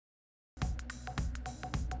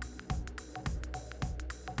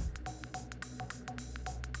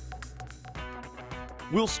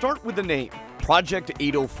We'll start with the name, Project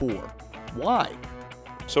 804. Why?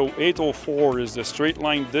 So 804 is the straight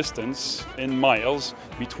line distance in miles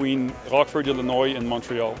between Rockford, Illinois and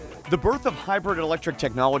Montreal. The birth of hybrid electric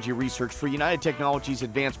technology research for United Technologies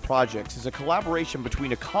Advanced Projects is a collaboration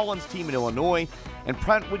between a Collins team in Illinois and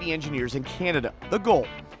Pratt & Whitney engineers in Canada. The goal: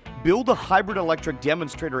 build a hybrid electric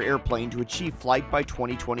demonstrator airplane to achieve flight by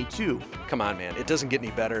 2022. Come on, man, it doesn't get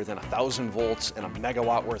any better than 1,000 volts and a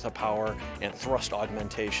megawatt worth of power and thrust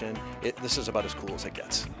augmentation. This is about as cool as it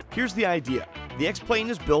gets. Here's the idea. The X-plane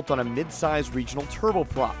is built on a mid-size regional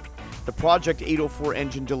turboprop. The Project 804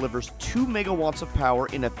 engine delivers 2 megawatts of power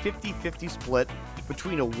in a 50-50 split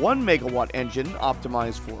between a 1 megawatt engine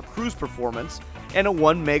optimized for cruise performance and a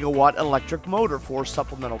 1 megawatt electric motor for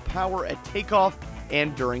supplemental power at takeoff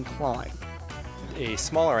and during climb. A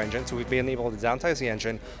smaller engine, so we've been able to downsize the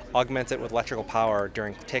engine, augment it with electrical power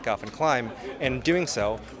during takeoff and climb, and in doing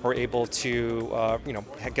so, we're able to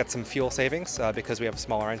get some fuel savings because we have a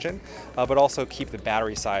smaller engine, but also keep the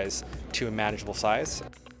battery size to a manageable size.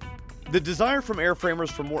 The desire from airframers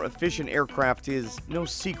for more efficient aircraft is no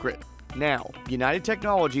secret. Now, United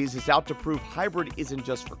Technologies is out to prove hybrid isn't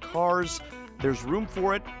just for cars. There's room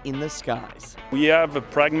for it in the skies. We have a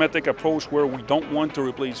pragmatic approach where we don't want to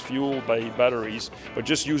replace fuel by batteries, but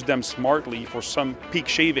just use them smartly for some peak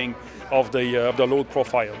shaving of the load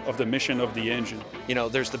profile, of the mission of the engine. You know,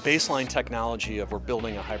 there's the baseline technology of we're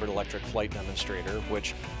building a hybrid electric flight demonstrator,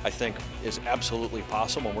 which I think is absolutely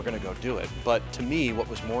possible, and we're going to go do it. But to me, what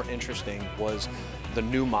was more interesting was the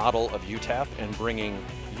new model of UTAP and bringing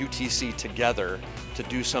UTC together to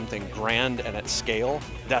do something grand and at scale.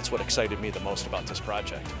 That's what excited me the most about this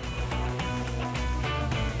project.